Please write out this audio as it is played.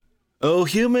Oh,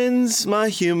 humans, my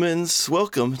humans,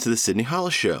 welcome to the Sydney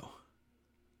Hollis Show.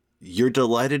 You're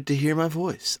delighted to hear my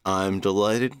voice. I'm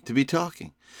delighted to be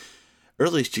talking.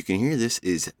 Earliest you can hear this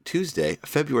is Tuesday,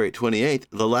 February 28th,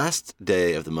 the last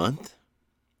day of the month.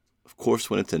 Of course,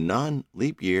 when it's a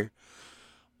non-leap year,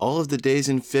 all of the days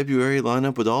in February line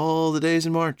up with all the days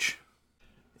in March.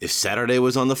 If Saturday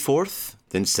was on the 4th,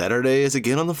 then Saturday is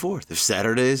again on the 4th. If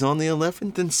Saturday is on the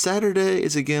 11th, then Saturday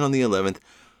is again on the 11th.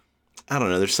 I don't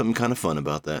know, there's something kind of fun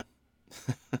about that.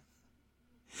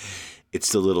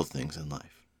 It's the little things in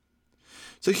life.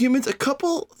 So humans, a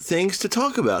couple things to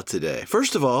talk about today.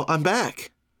 First of all, I'm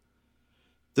back.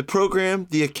 The program,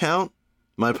 the account,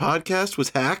 my podcast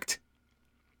was hacked.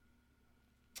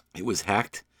 It was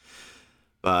hacked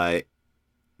by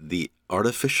the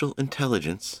artificial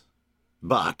intelligence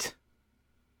bot,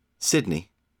 Sydney.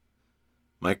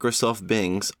 Microsoft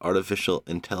Bing's artificial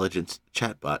intelligence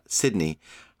chatbot, Sydney,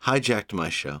 hijacked my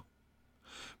show,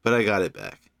 but I got it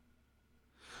back.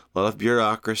 A lot of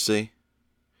bureaucracy,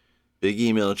 big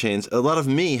email chains, a lot of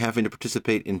me having to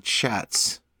participate in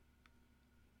chats.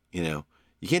 You know,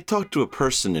 you can't talk to a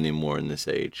person anymore in this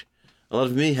age. A lot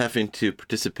of me having to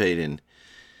participate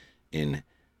in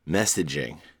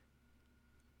messaging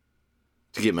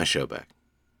to get my show back.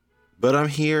 But I'm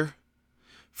here.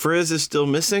 Frizz is still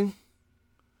missing.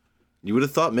 You would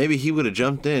have thought maybe he would have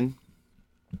jumped in.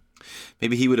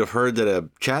 Maybe he would have heard that a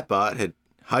chatbot had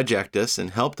hijacked us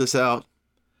and helped us out.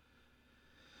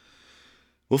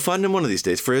 We'll find him one of these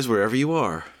days. Frizz, wherever you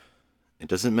are. It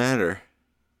doesn't matter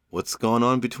what's going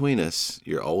on between us.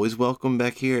 You're always welcome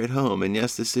back here at home. And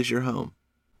yes, this is your home.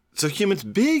 So humans,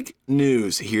 big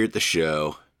news here at the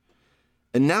show.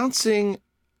 Announcing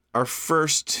our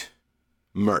first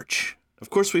merch.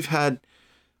 Of course, we've had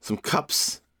some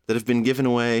cups that have been given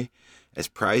away as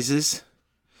prizes.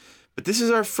 But this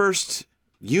is our first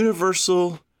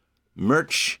universal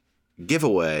merch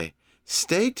giveaway.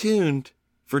 Stay tuned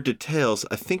for details.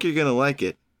 I think you're going to like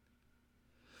it.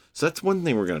 So that's one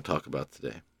thing we're going to talk about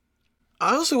today.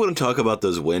 I also want to talk about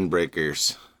those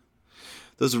windbreakers.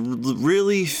 Those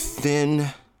really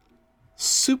thin,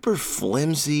 super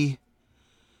flimsy,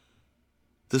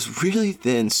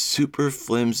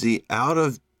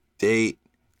 out-of-date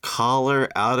collar,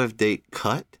 out-of-date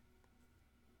cut.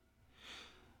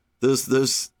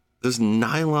 Those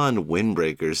nylon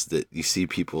windbreakers that you see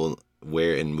people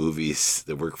wear in movies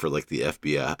that work for like the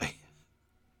FBI.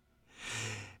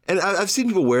 And I've seen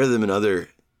people wear them in other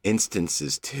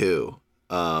instances too.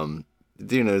 They're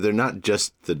not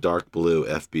just the dark blue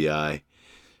FBI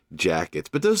jackets,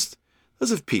 but those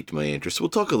have piqued my interest.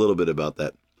 We'll talk a little bit about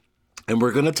that. And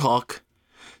we're going to talk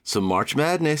some March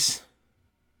Madness.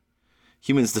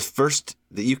 Humans, the first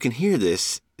that you can hear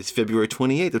this is February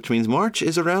 28th, which means March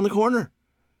is around the corner.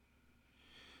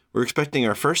 We're expecting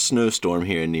our first snowstorm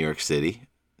here in New York City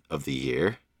of the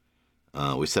year.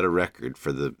 We set a record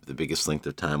for the biggest length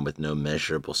of time with no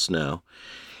measurable snow.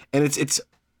 And it's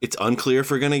unclear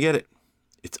if we're going to get it.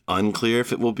 It's unclear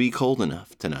if it will be cold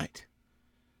enough tonight.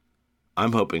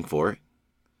 I'm hoping for it.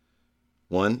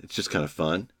 One, it's just kind of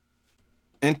fun.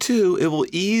 And two, it will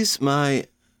ease my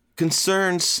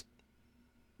concerns,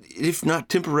 if not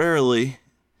temporarily,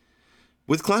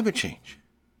 with climate change.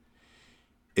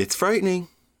 It's frightening.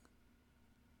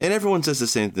 And everyone says the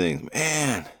same thing.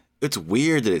 Man, it's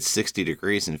weird that it's 60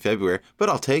 degrees in February, but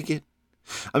I'll take it.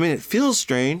 I mean, it feels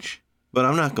strange, but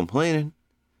I'm not complaining.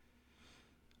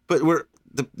 But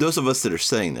those of us that are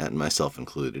saying that, and myself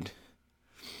included,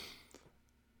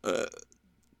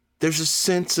 there's a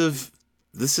sense of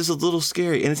this is a little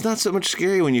scary. And it's not so much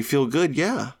scary when you feel good.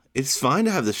 Yeah, it's fine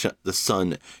to have the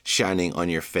sun shining on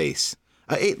your face.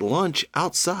 I ate lunch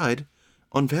outside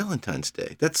on Valentine's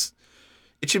Day.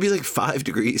 It should be like 5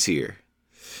 degrees here.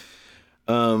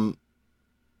 And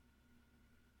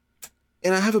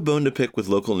I have a bone to pick with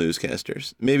local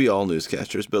newscasters. Maybe all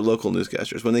newscasters, but local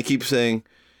newscasters. When they keep saying,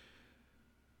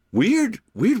 weird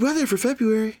weather for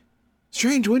February.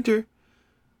 Strange winter.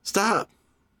 Stop.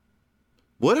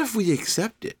 What if we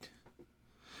accept it?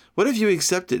 What if you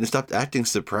accept it and stopped acting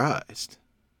surprised?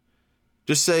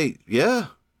 Just say, yeah,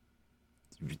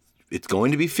 it's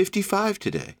going to be 55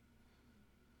 today.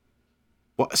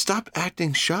 Well, stop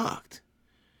acting shocked.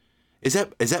 Is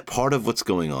that part of what's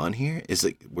going on here?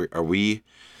 Are we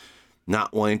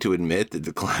not wanting to admit that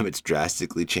the climate's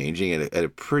drastically changing at a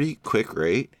pretty quick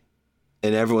rate?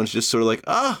 And everyone's just sort of like,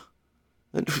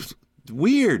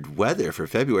 weird weather for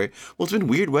February. Well, it's been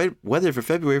weird weather for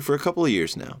February for a couple of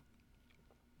years now.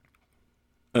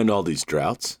 And all these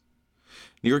droughts.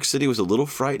 New York City was a little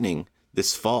frightening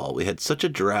this fall. We had such a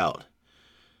drought.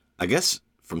 I guess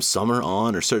from summer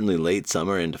on, or certainly late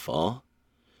summer into fall,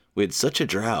 We had such a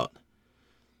drought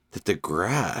that the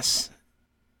grass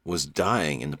was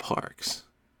dying in the parks.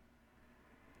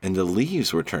 And the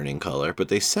leaves were turning color, but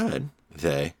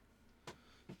the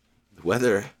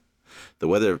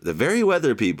very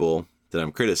weather people that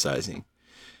I'm criticizing,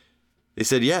 they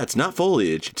said, yeah, it's not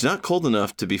foliage. It's not cold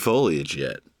enough to be foliage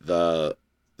yet. The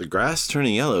grass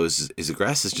turning yellow is the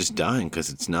grass is just dying because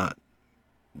it's not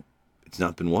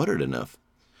been watered enough.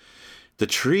 The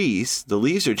trees, the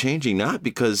leaves are changing not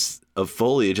because of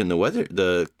foliage and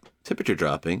the temperature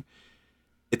dropping.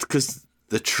 It's because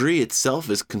the tree itself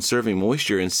is conserving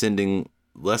moisture and sending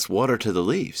less water to the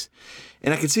leaves.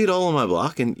 And I could see it all on my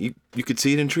block, and you could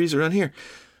see it in trees around here.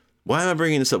 Why am I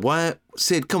bringing this up? Why,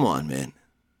 Sid, come on, man.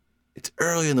 It's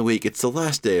early in the week. It's the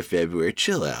last day of February.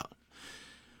 Chill out.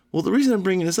 Well, the reason I'm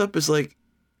bringing this up is like,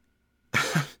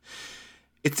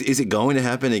 is it going to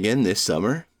happen again this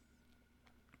summer?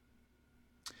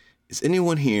 Is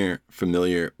anyone here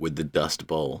familiar with the Dust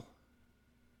Bowl?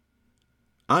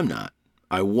 I'm not.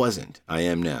 I wasn't. I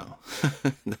am now.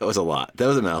 That was a lot. That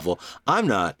was a mouthful. I'm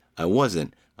not. I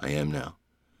wasn't. I am now.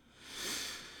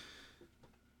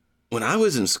 When I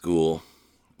was in school,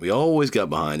 we always got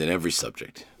behind in every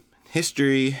subject.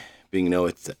 History being no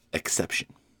exception.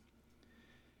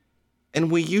 And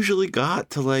we usually got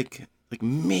to like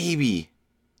maybe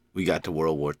we got to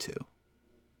World War II.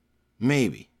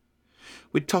 Maybe.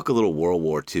 We'd talk a little World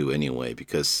War II anyway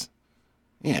because,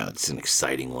 it's an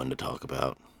exciting one to talk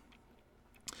about.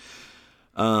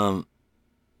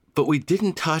 But we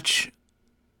didn't touch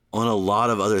on a lot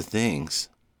of other things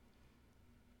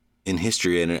in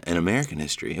history and American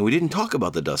history. And we didn't talk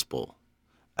about the Dust Bowl.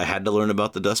 I had to learn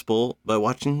about the Dust Bowl by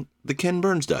watching the Ken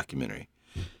Burns documentary.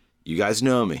 You guys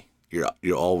know me.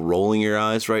 You're all rolling your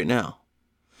eyes right now.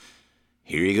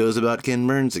 Here he goes about Ken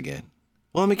Burns again.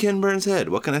 Well, I'm a Ken Burns head.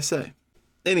 What can I say?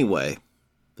 Anyway,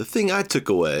 the thing I took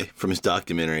away from his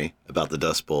documentary about the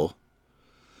Dust Bowl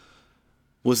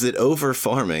was that over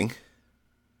farming,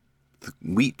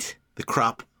 the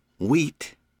crop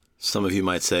wheat, some of you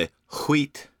might say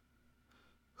wheat,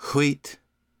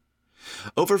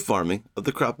 over farming of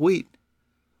the crop wheat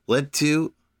led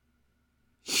to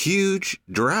huge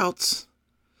droughts,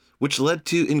 which led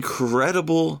to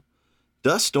incredible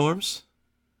dust storms.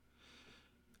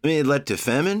 I mean, it led to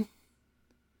famine,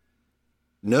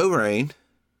 no rain,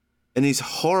 and these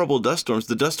horrible dust storms.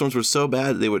 The dust storms were so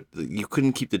bad you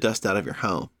couldn't keep the dust out of your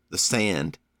home, the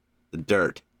sand, the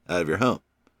dirt out of your home.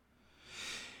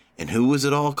 And who was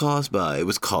it all caused by? It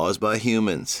was caused by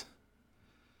humans.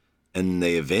 And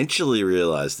they eventually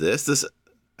realized this,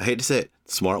 I hate to say it,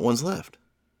 the smart ones left.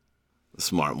 The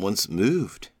smart ones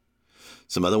moved.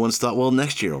 Some other ones thought, well,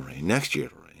 next year it'll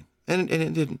rain. And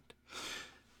it didn't.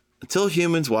 Until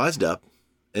humans wised up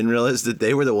and realized that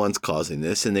they were the ones causing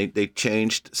this, and they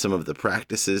changed some of the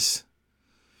practices.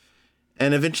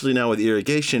 And eventually now with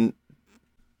irrigation,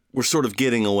 we're sort of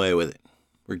getting away with it.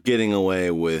 We're getting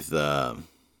away with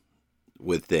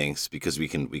things because we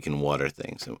can water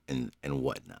things and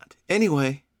whatnot.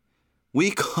 Anyway,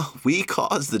 we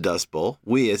caused the Dust Bowl,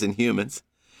 we as in humans,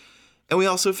 and we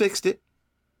also fixed it.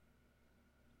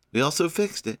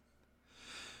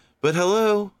 But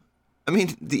hello, I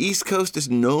mean, the East Coast is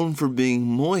known for being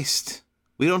moist.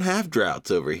 We don't have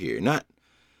droughts over here, not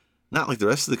like the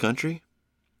rest of the country.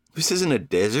 This isn't a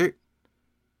desert.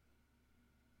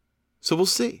 So we'll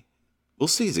see.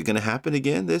 Is it going to happen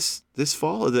again this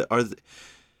fall? Is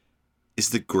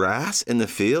the grass in the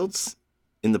fields,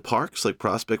 in the parks, like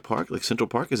Prospect Park, like Central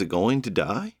Park, is it going to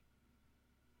die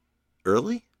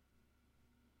early?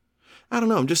 I don't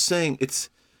know. I'm just saying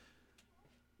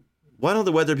why don't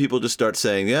the weather people just start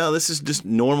saying, yeah, this is just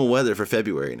normal weather for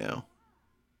February now?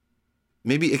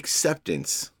 Maybe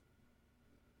acceptance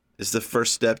is the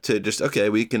first step to just, okay,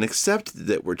 we can accept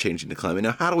that we're changing the climate.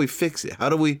 Now, how do we fix it? How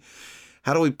do we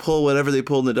pull whatever they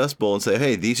pulled in the Dust Bowl and say,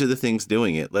 hey, these are the things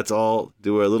doing it. Let's all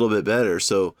do a little bit better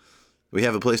so we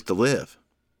have a place to live.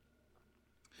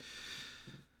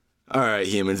 All right,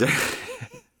 humans.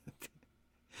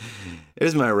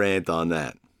 Here's my rant on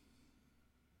that.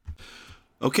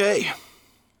 Okay,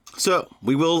 so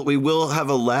we will have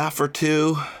a laugh or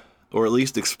two, or at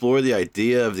least explore the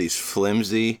idea of these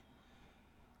flimsy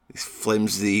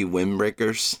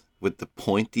windbreakers with the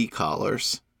pointy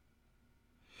collars.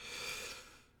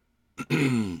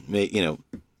 That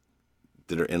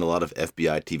are in a lot of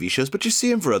FBI TV shows, but you see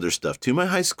them for other stuff too. My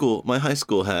high school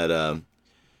had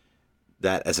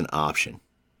that as an option.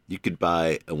 You could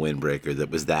buy a windbreaker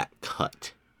that was that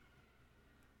cut.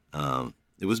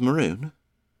 It was maroon.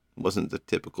 It wasn't the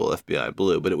typical FBI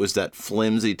blue, but it was that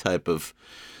flimsy type of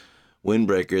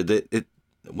windbreaker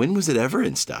when was it ever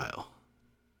in style?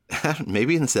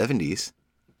 maybe in the 70s.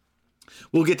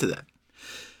 We'll get to that.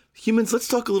 Humans, let's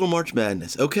talk a little March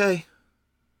Madness. Okay.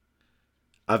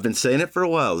 I've been saying it for a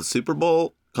while. The Super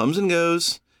Bowl comes and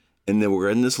goes, and then we're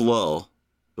in this lull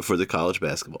before the college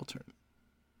basketball tournament.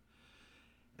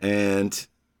 And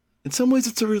in some ways,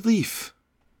 it's a relief.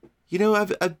 You know,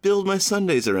 I build my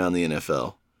Sundays around the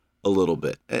NFL a little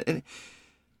bit, and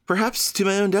perhaps to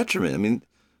my own detriment. I mean,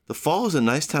 the fall is a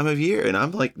nice time of year, and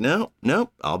I'm like, no,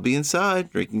 I'll be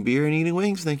inside drinking beer and eating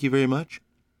wings. Thank you very much.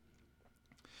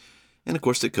 And of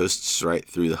course, it coasts right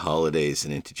through the holidays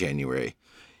and into January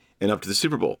and up to the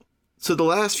Super Bowl. So the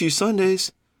last few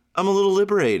Sundays, I'm a little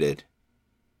liberated.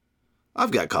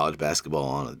 I've got college basketball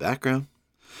on in the background,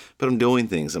 but I'm doing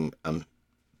things. I'm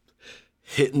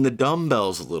hitting the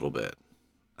dumbbells a little bit.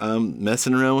 I'm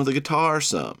messing around with the guitar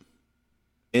some.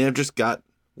 And I've just got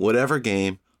whatever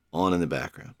game on in the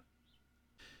background.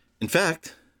 In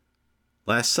fact,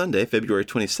 last Sunday, February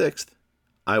 26th,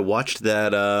 I watched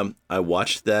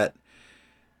that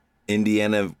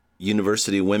Indiana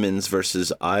University women's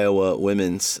versus Iowa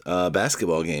women's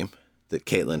basketball game that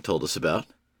Caitlin told us about.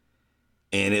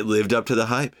 And it lived up to the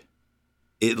hype.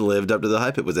 It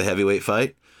was a heavyweight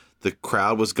fight. The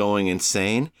crowd was going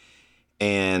insane.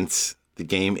 And the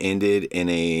game ended in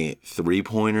a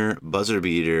 3-pointer buzzer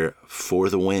beater for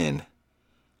the win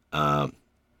by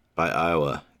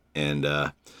Iowa. And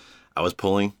I was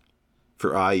pulling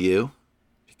for IU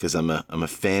because I'm a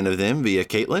fan of them via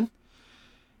Caitlin.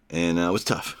 And it was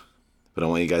tough. But I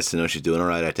want you guys to know she's doing all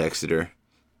right. I texted her.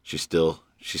 She's still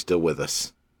with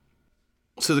us.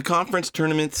 So the conference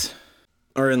tournaments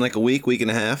are in like a week and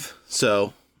a half.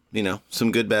 So, you know,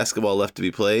 some good basketball left to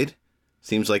be played.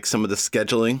 Seems like some of the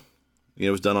scheduling, you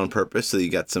know, was done on purpose. So you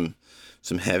got some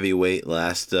heavyweight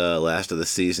last of the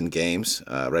season games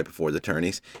right before the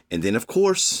tourneys. And then, of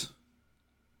course,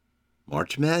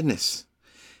 March Madness,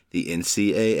 the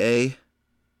NCAA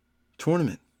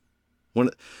tournament.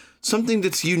 Something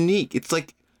that's unique.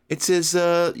 It's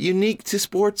as unique to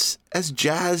sports as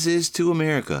jazz is to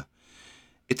America.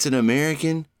 It's an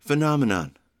American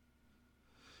phenomenon.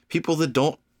 People that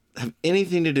don't have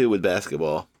anything to do with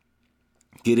basketball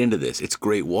get into this. It's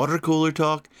great water cooler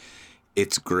talk.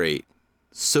 It's great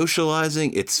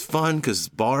socializing. It's fun because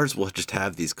bars will just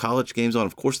have these college games on.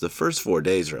 Of course, the first 4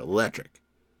 days are electric.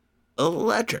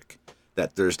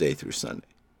 That Thursday through Sunday.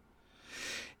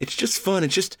 It's just fun.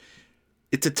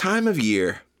 It's a time of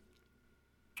year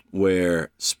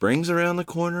where spring's around the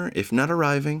corner, if not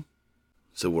arriving.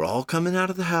 So we're all coming out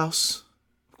of the house,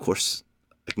 of course,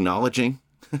 acknowledging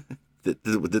that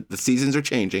the seasons are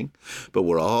changing, but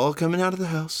we're all coming out of the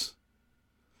house.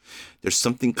 There's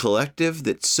something collective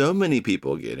that so many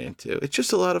people get into. It's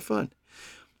just a lot of fun.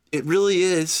 It really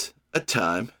is a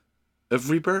time of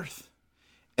rebirth.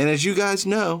 And as you guys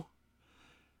know,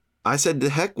 I said to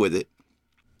heck with it.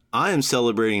 I am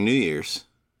celebrating New Year's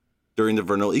during the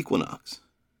vernal equinox.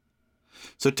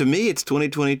 So to me, it's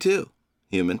 2022,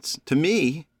 humans. To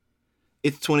me,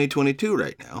 it's 2022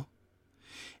 right now.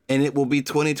 And it will be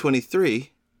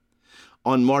 2023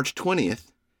 on March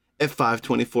 20th at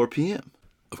 5:24 p.m.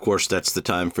 Of course, that's the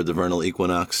time for the vernal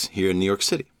equinox here in New York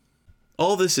City.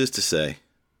 All this is to say,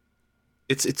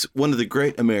 it's one of the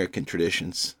great American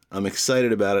traditions. I'm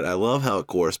excited about it. I love how it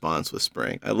corresponds with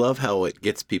spring. I love how it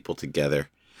gets people together.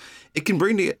 It can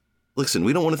bring to listen,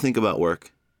 we don't want to think about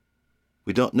work.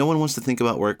 No one wants to think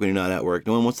about work when you're not at work.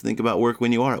 No one wants to think about work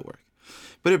when you are at work.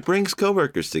 But it brings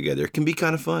coworkers together. It can be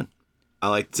kind of fun. I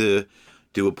like to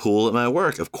do a pool at my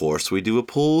work. Of course, we do a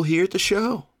pool here at the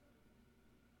show.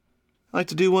 I like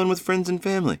to do one with friends and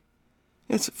family.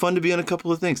 It's fun to be on a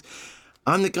couple of things.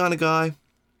 I'm the kind of guy,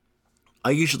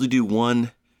 I usually do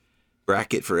one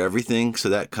bracket for everything. So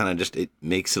that kind of just, it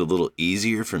makes it a little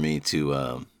easier for me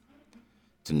to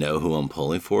know who I'm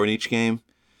pulling for in each game.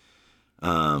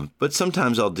 But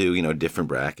sometimes I'll do, a different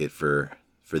bracket for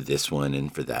this one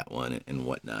and for that one and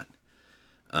whatnot.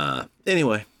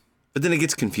 Anyway, but then it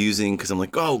gets confusing because I'm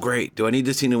like, oh, great. Do I need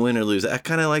this team to win or lose?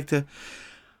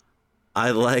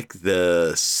 I like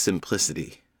the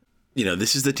simplicity.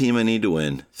 This is the team I need to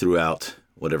win throughout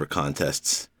whatever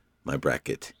contests my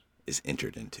bracket is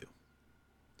entered into.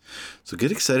 So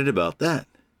get excited about that.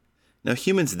 Now,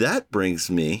 humans, that brings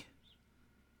me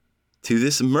to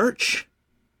this merch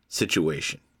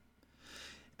situation.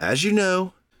 As you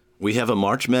know, we have a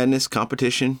March Madness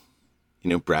competition,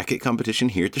 bracket competition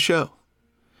here at the show.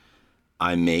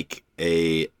 I make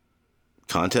a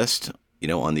contest,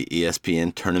 on the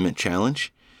ESPN Tournament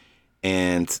Challenge.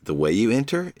 And the way you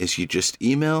enter is you just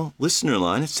email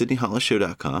listenerline at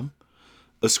sydneyhollishow.com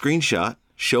a screenshot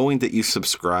showing that you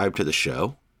subscribe to the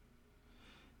show.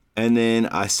 And then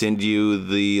I send you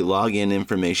the login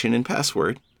information and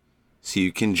password so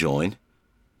you can join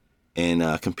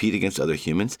and compete against other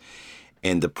humans.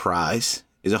 And the prize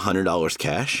is $100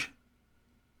 cash.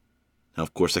 Now,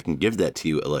 of course, I can give that to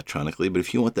you electronically, but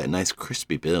if you want that nice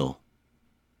crispy bill,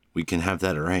 we can have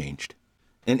that arranged.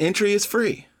 And entry is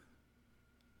free.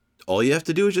 All you have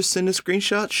to do is just send a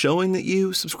screenshot showing that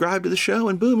you subscribe to the show,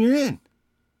 and boom, you're in.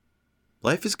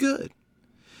 Life is good.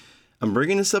 I'm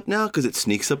bringing this up now because it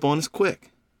sneaks up on us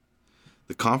quick.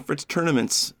 The conference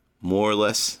tournaments, more or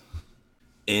less,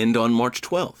 end on March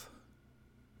 12th.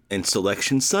 And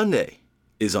Selection Sunday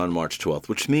is on March 12th,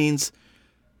 which means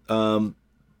the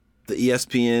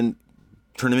ESPN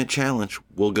Tournament Challenge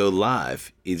will go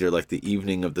live either like the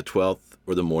evening of the 12th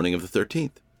or the morning of the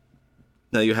 13th.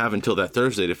 Now, you have until that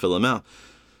Thursday to fill them out.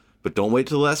 But don't wait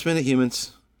till the last minute,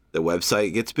 humans. The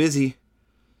website gets busy.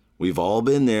 We've all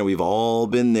been there. We've all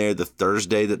been there the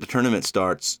Thursday that the tournament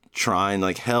starts, trying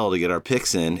like hell to get our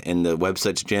picks in, and the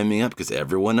website's jamming up because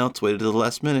everyone else waited to the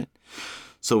last minute.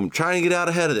 So I'm trying to get out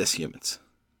ahead of this, humans.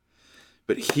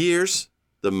 But here's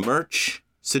the merch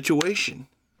situation.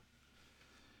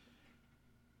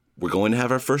 We're going to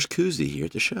have our first koozie here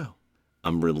at the show.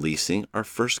 I'm releasing our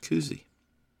first koozie.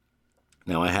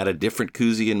 Now, I had a different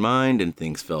koozie in mind and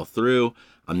things fell through.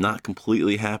 I'm not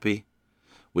completely happy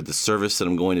with the service that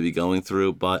I'm going to be going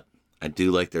through, but I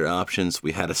do like their options.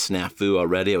 We had a snafu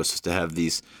already. I was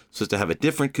supposed to have a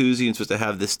different koozie and supposed to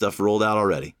have this stuff rolled out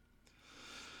already.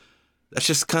 That's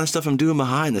just the kind of stuff I'm doing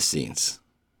behind the scenes,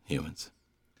 humans.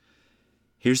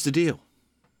 Here's the deal.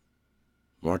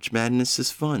 March Madness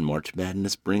is fun. March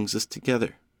Madness brings us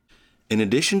together. In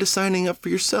addition to signing up for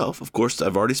yourself, of course,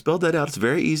 I've already spelled that out. It's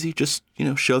very easy. Just,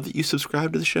 show that you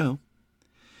subscribe to the show.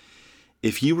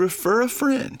 If you refer a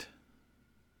friend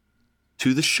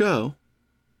to the show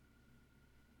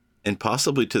and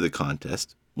possibly to the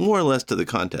contest, more or less to the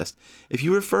contest, if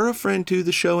you refer a friend to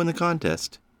the show and the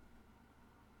contest,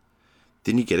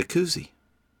 then you get a koozie.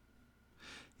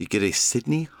 You get a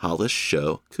Sydney Hollis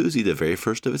Show koozie, the very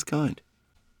first of its kind.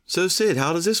 So, Sid,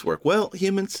 how does this work? Well,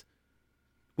 humans,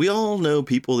 we all know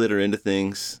people that are into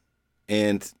things,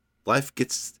 and life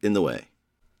gets in the way.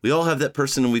 We all have that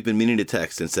person we've been meaning to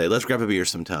text and say, let's grab a beer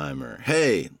sometime, or,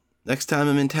 hey, next time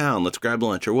I'm in town, let's grab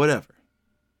lunch, or whatever.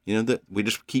 That we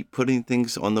just keep putting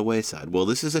things on the wayside. Well,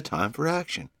 this is a time for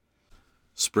action.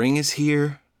 Spring is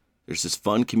here. There's this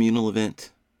fun communal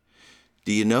event.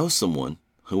 Do you know someone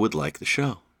who would like the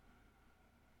show?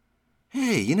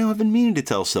 Hey, I've been meaning to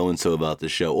tell so-and-so about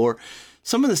this show, or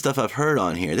some of the stuff I've heard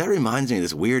on here, that reminds me of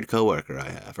this weird coworker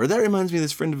I have, or that reminds me of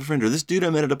this friend of a friend, or this dude I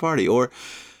met at a party, or,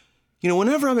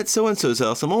 whenever I'm at so-and-so's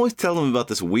house, I'm always telling them about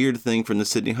this weird thing from the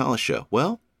Sydney Hollis Show.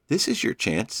 Well, this is your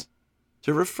chance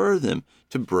to refer them,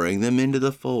 to bring them into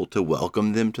the fold, to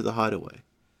welcome them to the hideaway.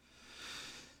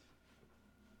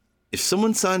 If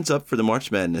someone signs up for the March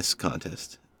Madness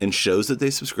contest and shows that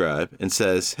they subscribe and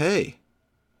says, hey,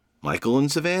 Michael in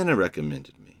Savannah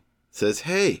recommended me, says,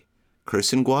 hey,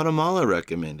 Chris in Guatemala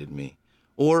recommended me,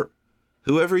 or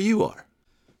whoever you are,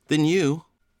 then you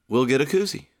will get a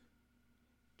koozie.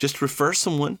 Just refer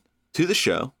someone to the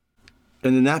show,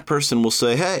 and then that person will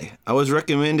say, hey, I was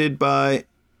recommended by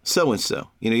so-and-so.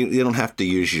 You don't have to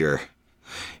use your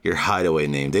hideaway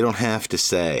name. They don't have to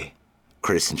say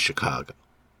Chris in Chicago.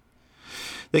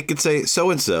 They could say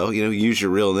so-and-so, use your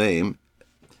real name,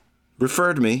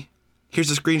 refer to me. Here's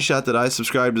a screenshot that I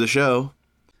subscribed to the show.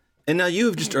 And now you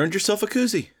have just earned yourself a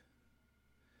koozie.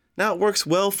 Now it works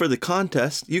well for the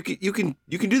contest. You can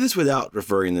do this without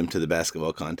referring them to the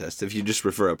basketball contest if you just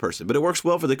refer a person. But it works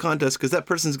well for the contest because that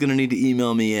person's going to need to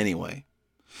email me anyway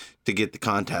to get the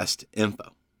contest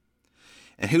info.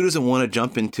 And who doesn't want to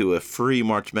jump into a free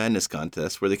March Madness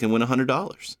contest where they can win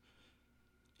 $100?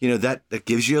 That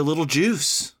gives you a little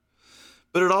juice.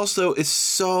 But it also is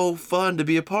so fun to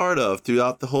be a part of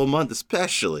throughout the whole month,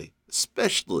 especially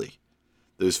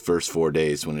those first 4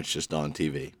 days when it's just on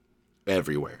TV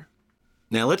everywhere.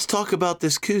 Now let's talk about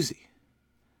this koozie.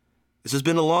 This has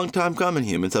been a long time coming,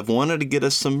 humans. I've wanted to get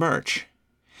us some merch.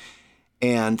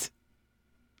 And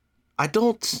I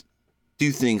don't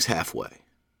do things halfway.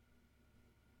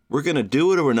 We're going to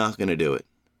do it or we're not going to do it.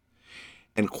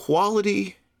 And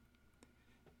quality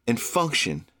and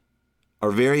function are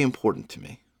very important to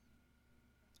me.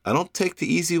 I don't take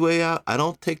the easy way out. I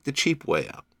don't take the cheap way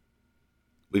out.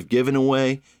 We've given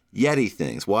away Yeti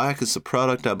things. Why? Because it's a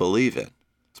product I believe in.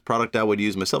 It's a product I would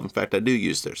use myself. In fact, I do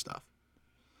use their stuff.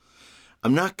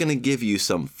 I'm not going to give you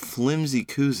some flimsy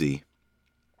koozie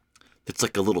that's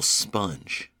like a little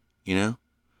sponge,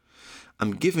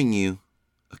 I'm giving you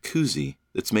a koozie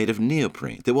that's made of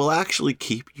neoprene that will actually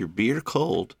keep your beer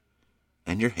cold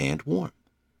and your hand warm.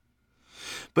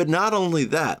 But not only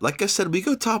that, like I said, we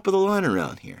go top of the line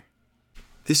around here.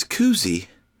 This koozie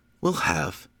will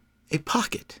have a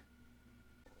pocket.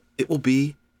 It will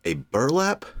be a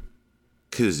burlap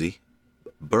koozie,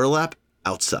 burlap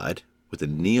outside with a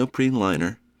neoprene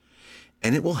liner,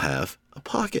 and it will have a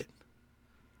pocket.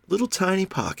 Little tiny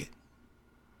pocket.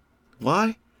 Why?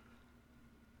 Well,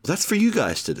 that's for you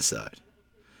guys to decide.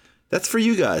 That's for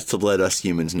you guys to let us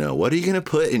humans know. What are you going to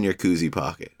put in your koozie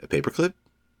pocket? A paperclip?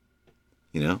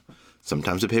 You know,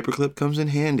 sometimes a paperclip comes in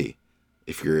handy.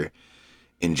 If you're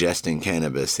ingesting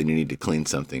cannabis and you need to clean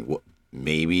something, well,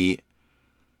 maybe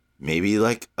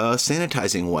like a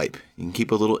sanitizing wipe. You can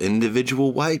keep a little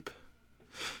individual wipe.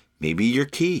 Maybe your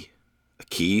key, a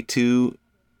key to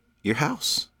your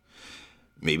house.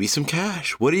 Maybe some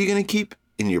cash. What are you going to keep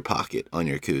in your pocket on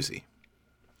your koozie?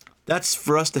 That's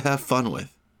for us to have fun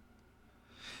with.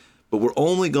 But we're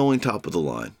only going top of the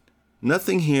line.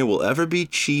 Nothing here will ever be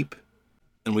cheap,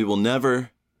 and we will never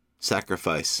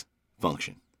sacrifice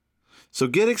function. So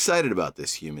get excited about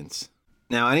this, humans.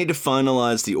 Now, I need to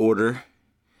finalize the order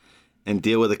and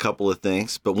deal with a couple of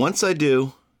things. But once I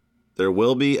do, there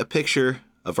will be a picture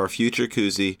of our future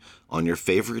koozie on your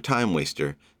favorite time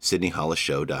waster,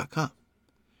 SydneyHollisShow.com.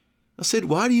 Now, Sid,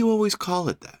 why do you always call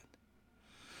it that?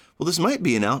 Well, this might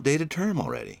be an outdated term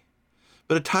already.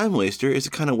 But a time waster is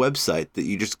a kind of website that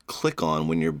you just click on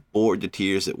when you're bored to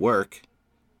tears at work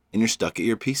and you're stuck at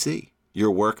your PC,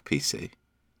 your work PC.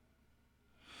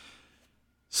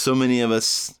 So many of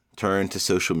us turn to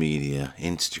social media,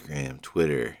 Instagram,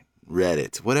 Twitter,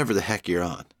 Reddit, whatever the heck you're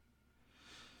on.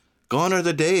 Gone are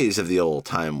the days of the old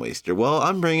time waster. Well,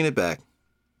 I'm bringing it back.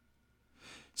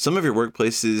 Some of your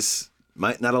workplaces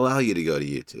might not allow you to go to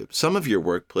YouTube. Some of your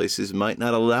workplaces might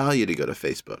not allow you to go to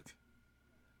Facebook.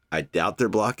 I doubt they're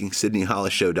blocking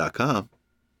SydneyHollisShow.com.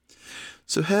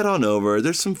 So head on over.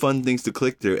 There's some fun things to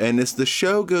click through. And as the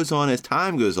show goes on, as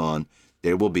time goes on,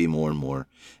 there will be more and more,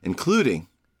 including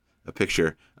a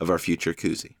picture of our future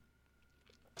koozie.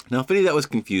 Now, if any of that was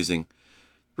confusing,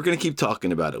 we're going to keep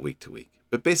talking about it week to week.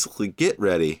 But basically, get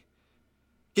ready.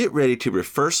 Get ready to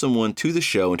refer someone to the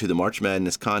show and to the March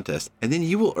Madness contest, and then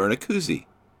you will earn a koozie.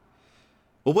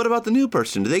 Well, what about the new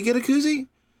person? Do they get a koozie?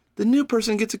 The new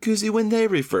person gets a koozie when they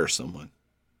refer someone.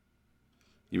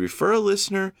 You refer a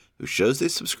listener who shows they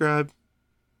subscribe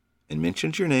and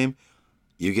mentions your name,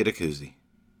 you get a koozie.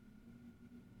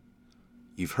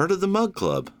 You've heard of the Mug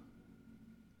Club.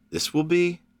 This will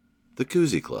be the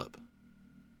Koozie Club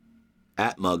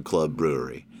at Mug Club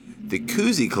Brewery. The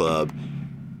Koozie Club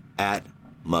at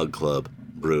Mug Club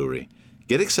Brewery.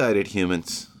 Get excited,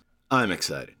 humans. I'm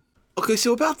excited. Okay,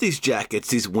 so about these jackets,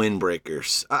 these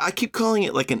windbreakers. I keep calling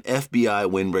it like an FBI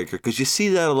windbreaker because you see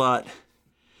that a lot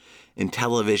in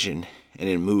television and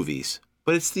in movies.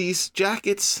 But it's these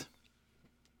jackets,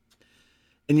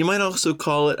 and you might also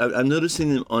call it, I'm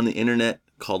noticing them on the internet,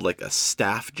 called like a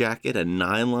staff jacket, a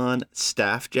nylon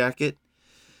staff jacket.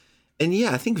 And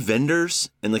yeah, I think vendors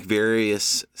and like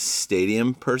various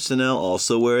stadium personnel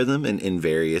also wear them in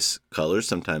various colors.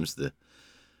 Sometimes the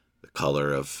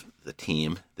color of the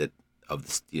team the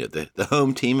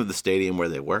home team of the stadium where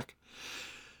they work.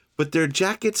 But they're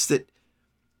jackets that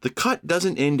the cut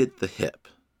doesn't end at the hip.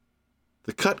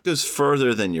 The cut goes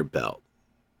further than your belt.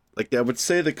 Like I would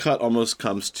say the cut almost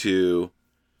comes to,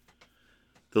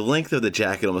 the length of the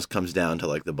jacket almost comes down to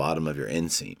like the bottom of your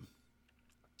inseam.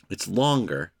 It's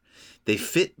longer. They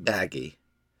fit baggy.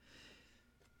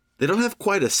 They don't have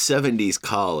quite a 70s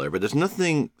collar, but there's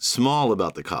nothing small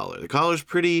about the collar. The collar's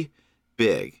pretty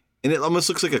big. And it almost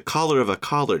looks like a collar of a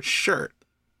collared shirt,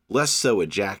 less so a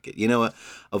jacket. You know,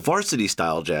 a varsity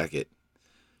style jacket,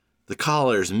 the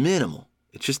collar is minimal.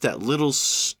 It's just that little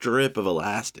strip of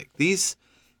elastic. These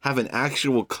have an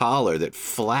actual collar that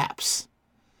flaps.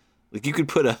 Like you could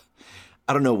put I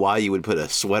don't know why you would put a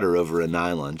sweater over a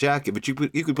nylon jacket, but you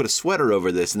could put a sweater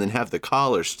over this and then have the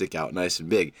collar stick out nice and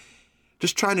big.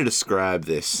 Just trying to describe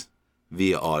this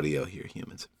via audio here,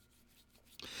 humans.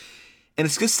 And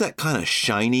it's just that kind of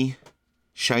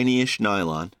shiny-ish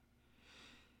nylon.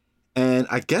 And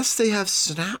I guess they have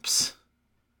snaps.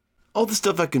 All the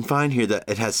stuff I can find here that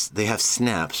they have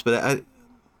snaps, but it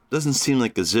doesn't seem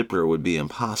like a zipper would be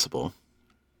impossible.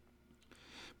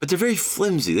 But they're very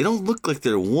flimsy. They don't look like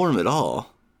they're warm at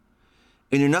all.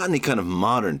 And you're not any kind of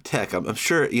modern tech. I'm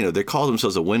sure, they call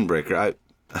themselves a windbreaker.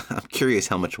 I'm curious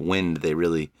how much wind they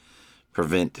really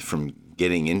prevent from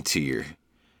getting into your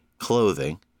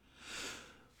clothing.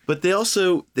 But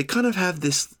they kind of have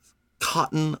this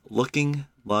cotton-looking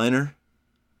liner.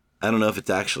 I don't know if it's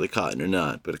actually cotton or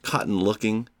not, but a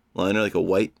cotton-looking liner, like a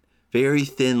white, very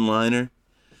thin liner.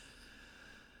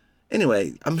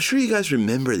 Anyway, I'm sure you guys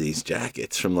remember these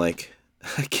jackets from like,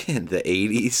 again, the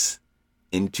 80s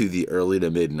into the early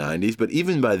to mid 90s. But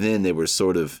even by then, they were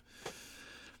sort of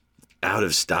out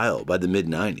of style by the mid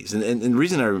 90s. And the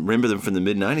reason I remember them from the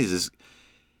mid 90s is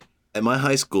at my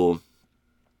high school,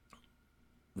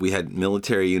 we had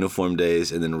military uniform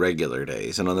days and then regular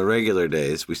days. And on the regular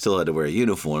days, we still had to wear a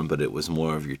uniform, but it was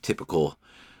more of your typical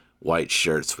white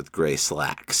shirts with gray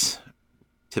slacks,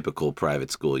 typical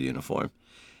private school uniform.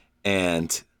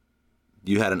 And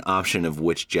you had an option of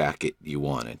which jacket you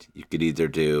wanted. You could either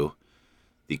do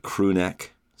the crew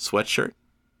neck sweatshirt,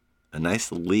 a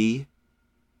nice Lee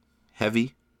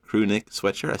heavy crew neck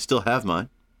sweatshirt. I still have mine.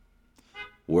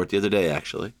 Wore it the other day,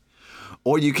 actually.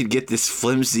 Or you could get this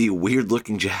flimsy,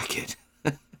 weird-looking jacket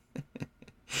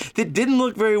that didn't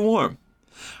look very warm.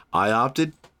 I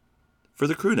opted for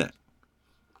the crew neck.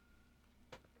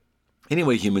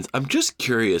 Anyway, humans, I'm just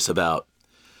curious about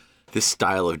this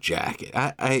style of jacket.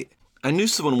 I knew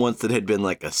someone once that had been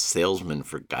like a salesman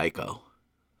for Geico,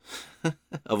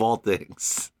 of all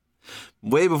things,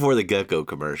 way before the Gecko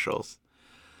commercials.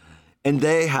 And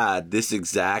they had this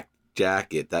exact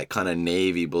jacket, that kind of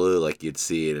navy blue like you'd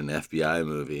see in an FBI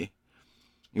movie.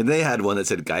 And they had one that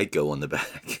said Geico on the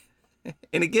back.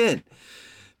 And again,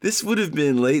 this would have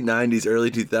been late 90s,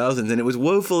 early 2000s, and it was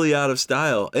woefully out of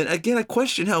style. And again, I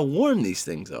question how warm these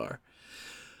things are.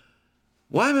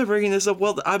 Why am I bringing this up?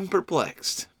 Well, I'm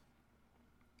perplexed.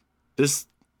 Does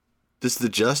the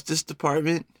Justice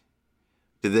Department,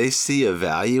 do they see a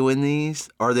value in these?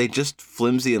 Are they just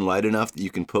flimsy and light enough that you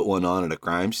can put one on at a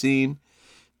crime scene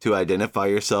to identify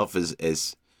yourself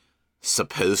as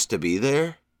supposed to be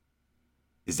there?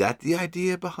 Is that the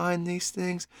idea behind these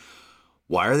things?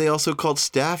 Why are they also called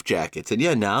staff jackets? And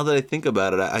yeah, now that I think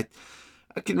about it,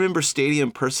 I can remember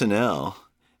stadium personnel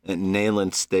at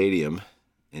Neyland Stadium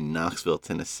in Knoxville,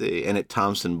 Tennessee, and at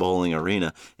Thompson Bowling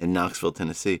Arena in Knoxville,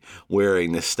 Tennessee,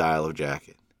 wearing this style of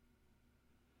jacket.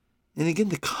 And again,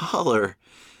 the collar,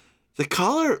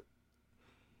 I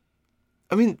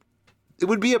mean, it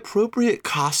would be appropriate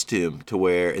costume to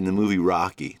wear in the movie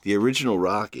Rocky, the original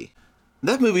Rocky.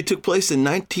 That movie took place in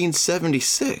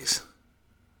 1976.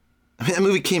 I mean, that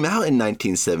movie came out in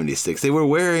 1976. They were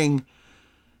wearing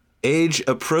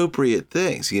age-appropriate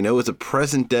things. You know, it's a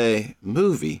present-day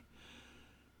movie.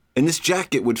 And this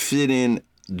jacket would fit in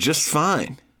just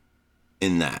fine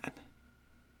in that.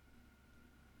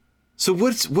 So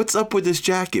what's up with this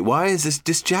jacket? Why is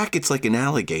this jacket's like an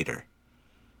alligator?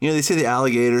 You know, they say the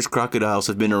alligators, crocodiles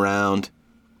have been around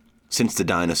since the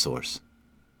dinosaurs.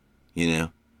 You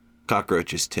know,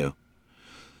 cockroaches too.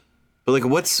 But like,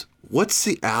 what's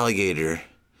the alligator?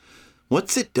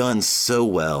 What's it done so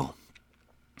well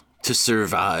to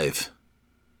survive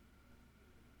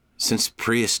since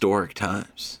prehistoric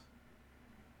times?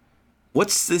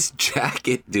 What's this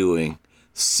jacket doing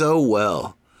so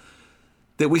well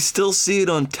that we still see it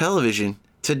on television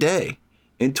today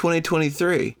in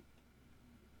 2023?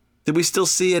 That we still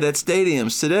see it at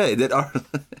stadiums today that are,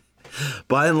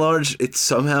 by and large, it's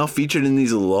somehow featured in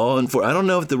these law enforcement. I don't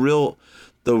know if the real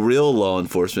law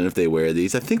enforcement, if they wear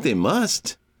these. I think they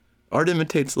must. Art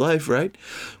imitates life, right?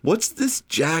 What's this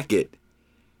jacket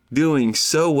doing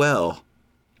so well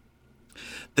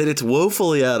that it's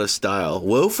woefully out of style,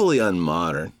 woefully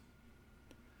unmodern,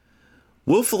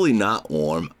 woefully not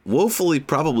warm, woefully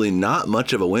probably not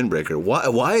much of a windbreaker?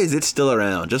 Why is it still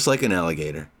around, just like an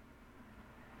alligator?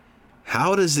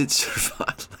 How does it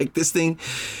survive? Like this thing,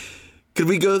 could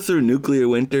we go through nuclear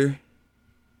winter?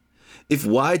 If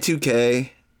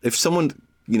Y2K, if someone,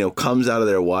 comes out of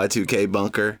their Y2K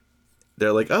bunker,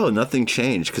 they're like, oh, nothing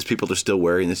changed because people are still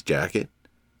wearing this jacket.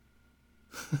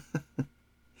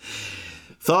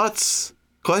 Thoughts,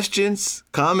 questions,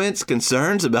 comments,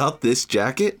 concerns about this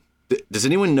jacket? Does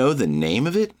anyone know the name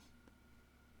of it?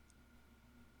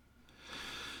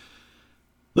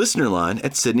 Listener line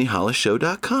at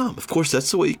SydneyHollisShow.com. Of course,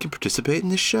 that's the way you can participate in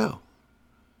this show.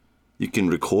 You can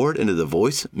record into the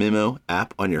voice memo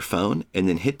app on your phone and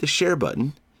then hit the share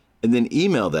button and then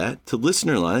email that to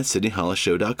listenerline at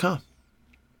SydneyHollisShow.com.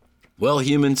 Well,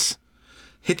 humans,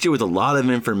 hit you with a lot of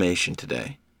information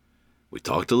today. We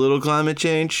talked a little climate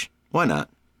change. Why not?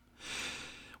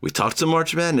 We talked some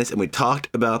March Madness and we talked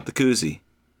about the koozie.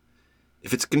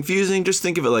 If it's confusing, just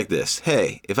think of it like this.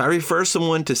 Hey, if I refer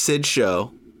someone to Sid's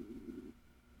show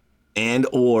and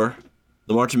or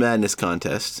the March Madness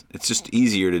contest, it's just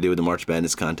easier to do with the March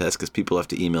Madness contest because people have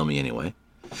to email me anyway.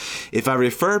 If I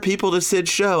refer people to Sid's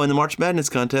show and the March Madness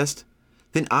contest,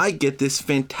 then I get this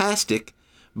fantastic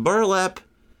burlap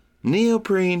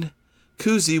neoprene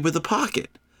koozie with a pocket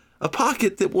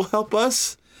that will help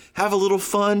us have a little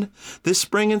fun this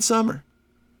spring and summer.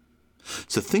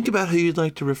 So think about who you'd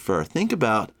like to refer. Think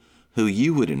about who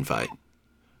you would invite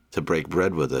to break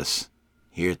bread with us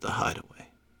here at the Hideaway.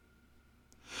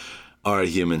 All right,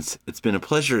 humans, it's been a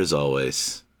pleasure as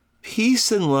always.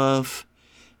 Peace and love.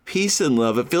 Peace and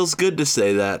love. It feels good to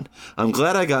say that. I'm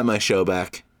glad I got my show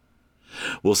back.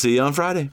 We'll see you on Friday.